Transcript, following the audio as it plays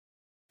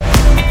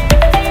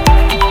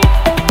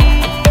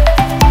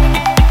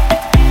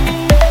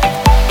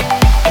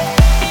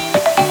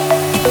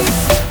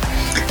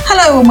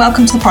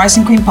welcome to the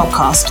Pricing Queen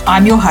podcast.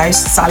 I'm your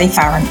host, Sally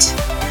Farrant.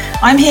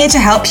 I'm here to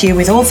help you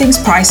with all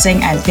things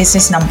pricing and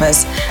business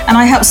numbers, and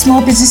I help small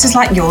businesses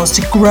like yours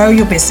to grow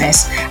your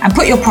business and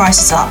put your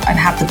prices up and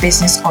have the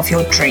business of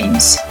your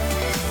dreams.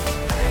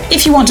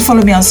 If you want to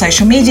follow me on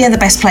social media, the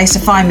best place to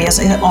find me is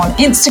on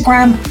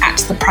Instagram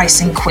at The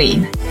Pricing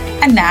Queen.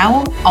 And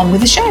now, on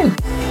with the show.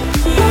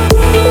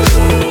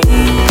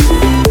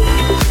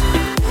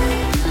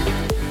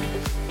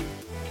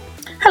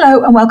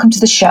 Hello and welcome to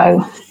the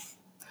show.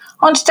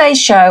 On today's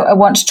show, I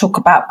want to talk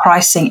about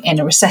pricing in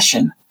a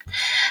recession.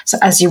 So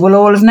as you will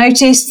all have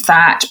noticed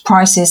that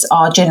prices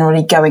are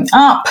generally going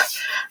up.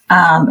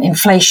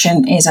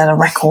 Inflation is at a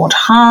record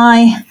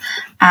high.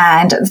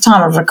 And at the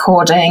time of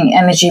recording,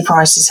 energy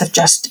prices have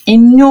just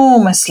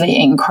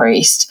enormously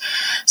increased.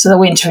 So the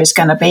winter is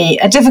going to be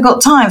a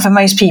difficult time for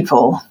most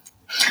people.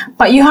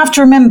 But you have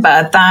to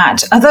remember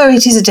that although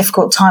it is a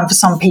difficult time for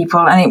some people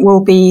and it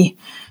will be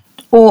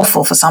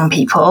awful for some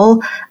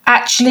people,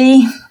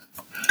 actually,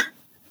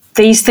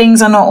 these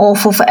things are not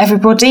awful for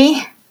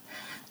everybody.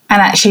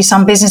 And actually,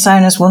 some business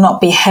owners will not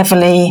be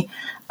heavily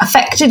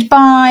affected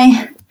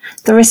by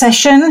the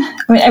recession.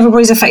 I mean,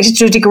 everybody's affected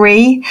to a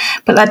degree,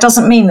 but that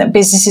doesn't mean that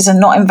businesses are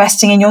not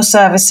investing in your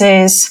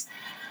services.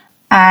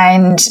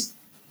 And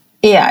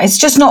yeah, it's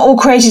just not all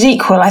created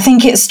equal. I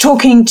think it's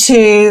thinking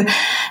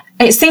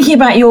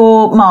about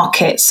your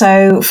market.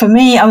 So for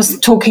me, I was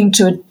talking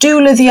to a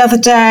doula the other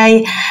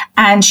day,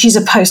 and she's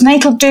a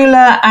postnatal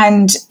doula,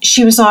 and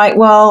she was like,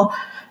 well,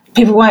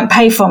 people won't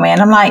pay for me.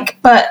 And I'm like,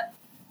 but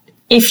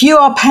if you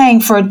are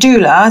paying for a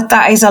doula,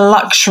 that is a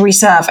luxury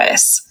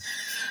service,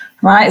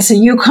 right? So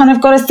you kind of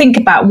got to think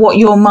about what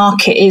your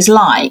market is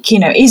like. You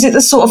know, is it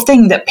the sort of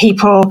thing that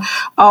people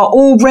are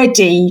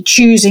already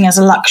choosing as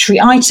a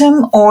luxury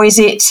item, or is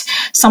it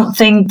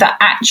something that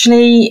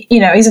actually, you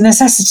know, is a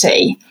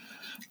necessity?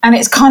 And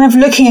it's kind of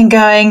looking and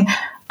going,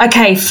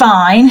 okay,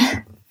 fine.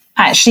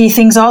 Actually,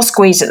 things are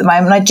squeezed at the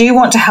moment. I do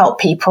want to help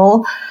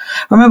people.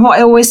 Remember what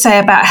I always say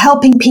about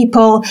helping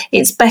people,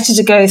 it's better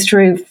to go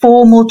through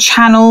formal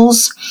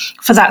channels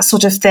for that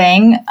sort of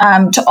thing,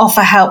 to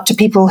offer help to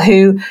people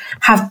who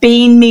have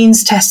been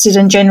means tested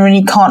and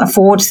genuinely can't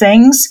afford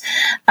things.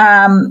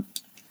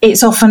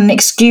 It's often an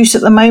excuse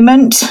at the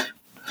moment,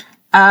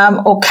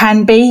 or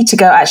can be, to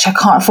go, actually, I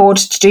can't afford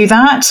to do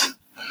that.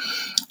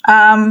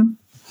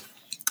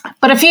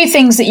 But a few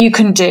things that you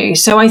can do.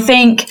 So I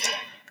think,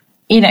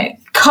 you know,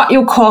 cut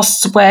your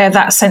costs where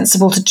that's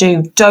sensible to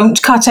do.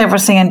 Don't cut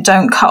everything and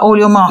don't cut all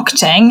your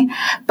marketing,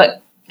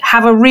 but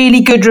have a really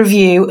good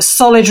review,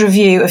 solid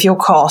review of your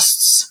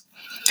costs.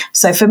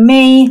 So for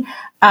me,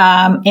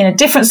 in a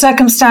different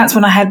circumstance,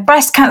 when I had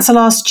breast cancer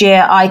last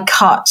year, I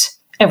cut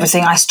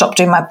everything. I stopped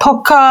doing my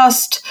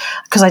podcast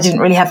because I didn't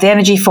really have the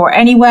energy for it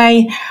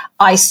anyway.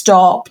 I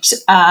stopped.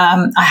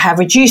 I have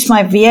reduced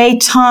my VA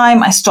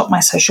time. I stopped my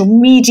social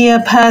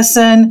media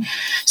person.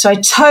 So I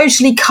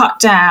totally cut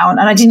down,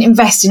 and I didn't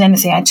invest in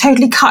anything. I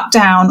totally cut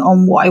down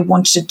on what I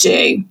wanted to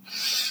do.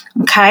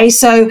 Okay.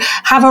 So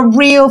have a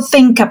real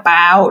think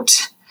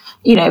about,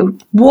 you know,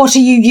 what are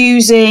you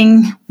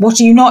using? What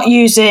are you not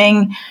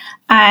using?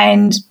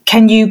 And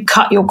can you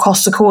cut your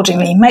costs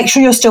accordingly? Make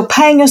sure you're still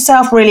paying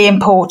yourself, really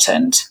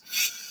important,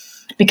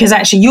 because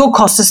actually your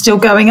costs are still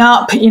going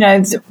up. You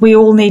know, we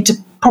all need to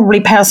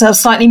probably pay ourselves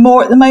slightly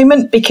more at the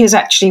moment because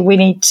actually we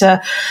need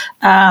to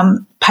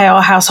pay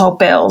our household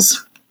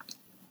bills.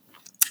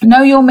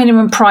 Know your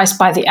minimum price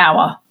by the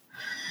hour.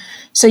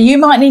 So you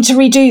might need to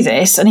redo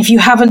this. And if you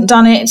haven't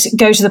done it,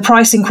 go to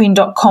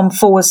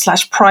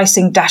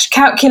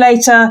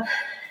thepricingqueen.com/pricing-calculator.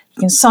 You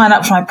can sign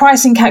up for my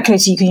pricing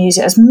calculator. You can use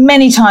it as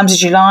many times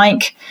as you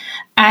like.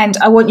 And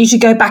I want you to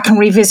go back and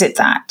revisit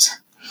that.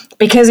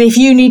 Because if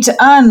you need to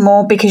earn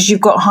more because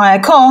you've got higher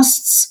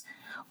costs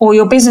or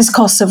your business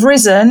costs have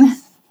risen,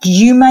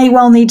 you may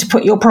well need to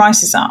put your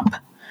prices up.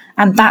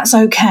 And that's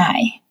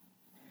okay.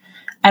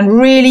 And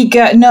really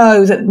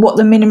know that what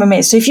the minimum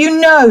is. So if you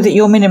know that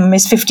your minimum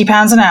is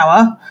 £50 an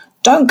hour,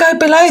 don't go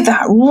below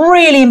that.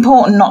 Really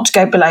important not to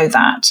go below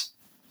that.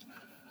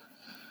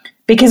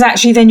 Because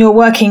actually then you're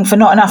working for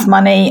not enough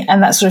money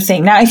and that sort of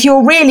thing. Now, if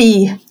you're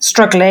really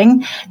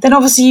struggling, then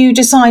obviously you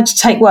decide to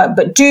take work,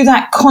 but do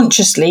that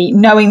consciously,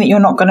 knowing that you're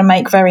not going to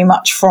make very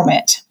much from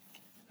it.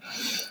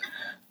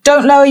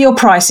 Don't lower your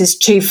prices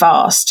too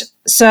fast.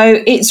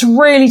 So it's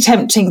really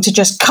tempting to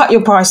just cut your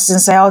prices and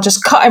say, I'll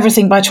just cut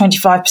everything by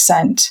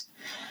 25%.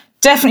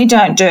 Definitely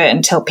don't do it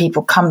until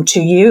people come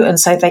to you and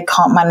say they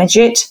can't manage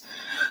it.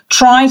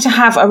 Try to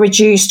have a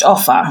reduced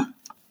offer.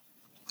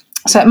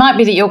 So it might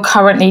be that you're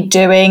currently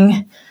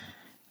doing,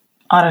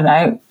 I don't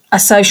know, a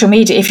social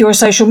media. If you're a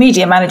social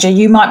media manager,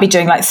 you might be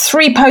doing like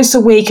 3 posts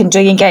a week and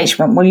doing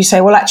engagement. Well, you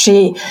say, well,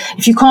 actually,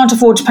 if you can't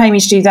afford to pay me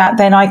to do that,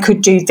 then I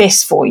could do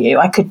this for you.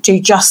 I could do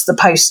just the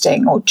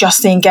posting or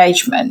just the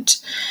engagement.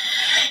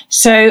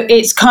 So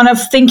it's kind of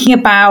thinking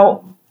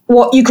about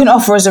what you can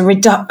offer as a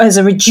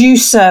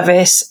reduced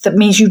service that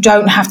means you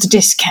don't have to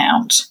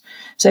discount.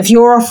 So if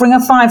you're offering a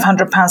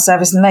 £500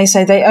 service and they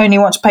say they only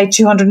want to pay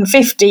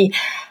 $250,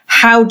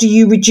 how do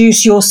you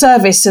reduce your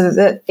service so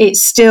that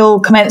it's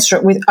still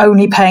commensurate with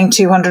only paying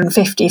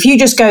 $250? If you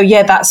just go,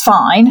 yeah, that's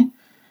fine,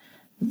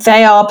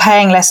 they are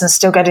paying less and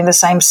still getting the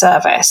same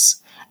service.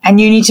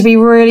 And you need to be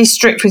really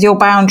strict with your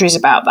boundaries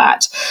about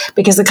that,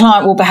 because the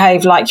client will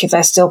behave like if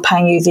they're still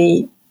paying you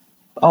the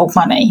old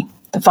money,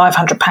 the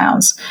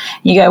 £500.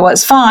 You go, well,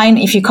 it's fine.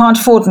 If you can't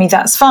afford me,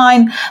 that's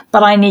fine,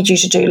 but I need you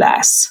to do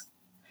less.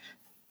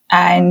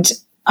 And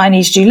I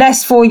need to do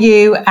less for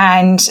you,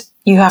 and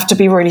you have to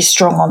be really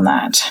strong on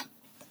that.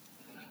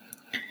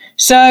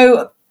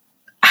 So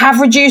have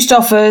reduced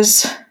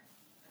offers,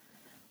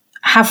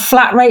 have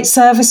flat rate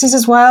services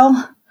as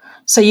well.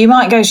 So you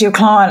might go to your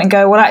client and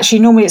go, well, actually,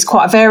 normally it's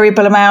quite a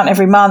variable amount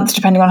every month,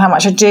 depending on how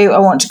much I do. I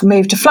want to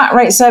move to flat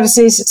rate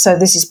services. So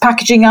this is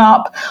packaging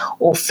up,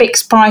 or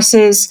fixed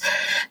prices,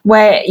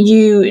 where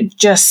you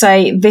just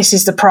say, this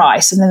is the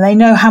price. And then they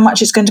know how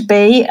much it's going to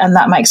be. And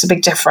that makes a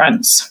big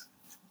difference.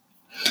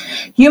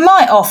 You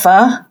might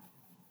offer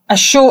a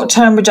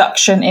short-term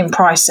reduction in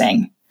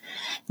pricing.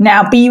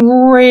 Now, be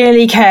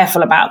really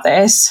careful about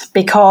this,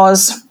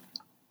 because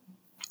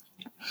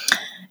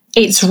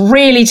it's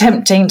really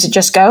tempting to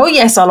just go, oh,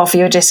 yes, I'll offer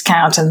you a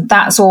discount, and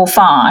that's all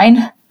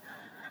fine.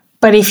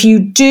 But if you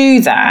do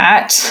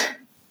that,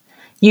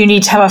 you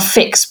need to have a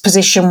fixed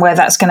position where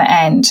that's going to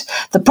end.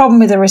 The problem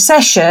with a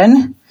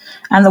recession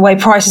and the way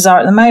prices are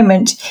at the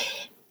moment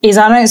is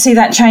I don't see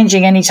that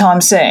changing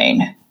anytime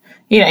soon.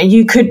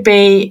 You could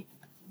be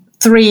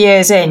 3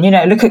 years in,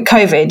 look at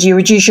COVID. You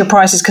reduce your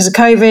prices because of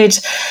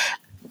COVID.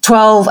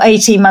 12,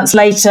 18 months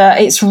later,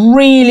 it's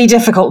really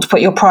difficult to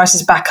put your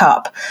prices back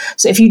up.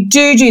 So if you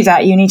do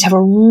that, you need to have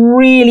a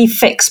really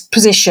fixed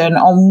position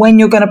on when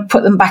you're going to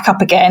put them back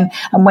up again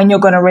and when you're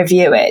going to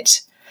review it.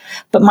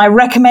 But my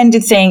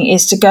recommended thing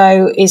is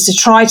to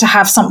try to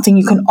have something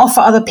you can offer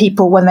other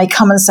people when they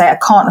come and say, I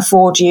can't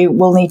afford you,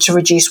 we'll need to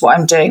reduce what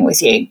I'm doing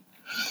with you.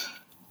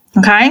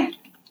 Okay?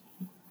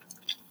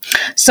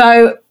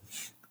 So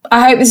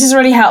I hope this is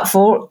really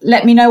helpful.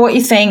 Let me know what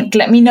you think.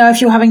 Let me know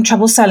if you're having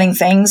trouble selling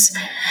things.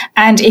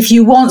 And if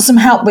you want some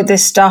help with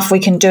this stuff, we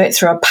can do it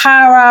through a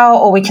power hour,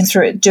 or we can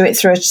do it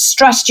through a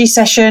strategy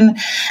session.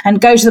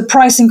 And go to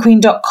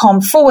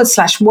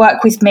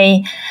thepricingqueen.com/work with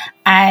me.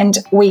 And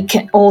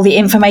all the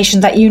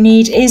information that you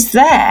need is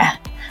there.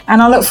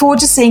 And I look forward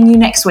to seeing you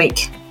next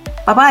week.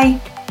 Bye-bye.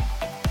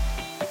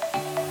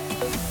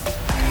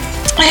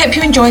 I hope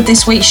you enjoyed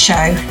this week's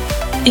show.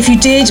 If you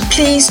did,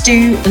 please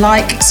do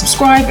like,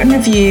 subscribe and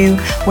review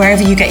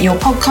wherever you get your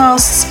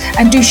podcasts,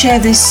 and do share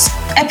this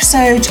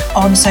episode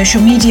on social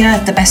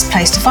media. The best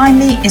place to find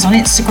me is on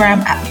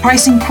Instagram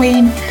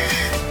 @thepricingqueen.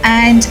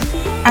 And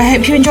I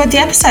hope you enjoyed the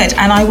episode,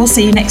 and I will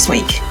see you next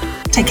week.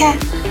 Take care.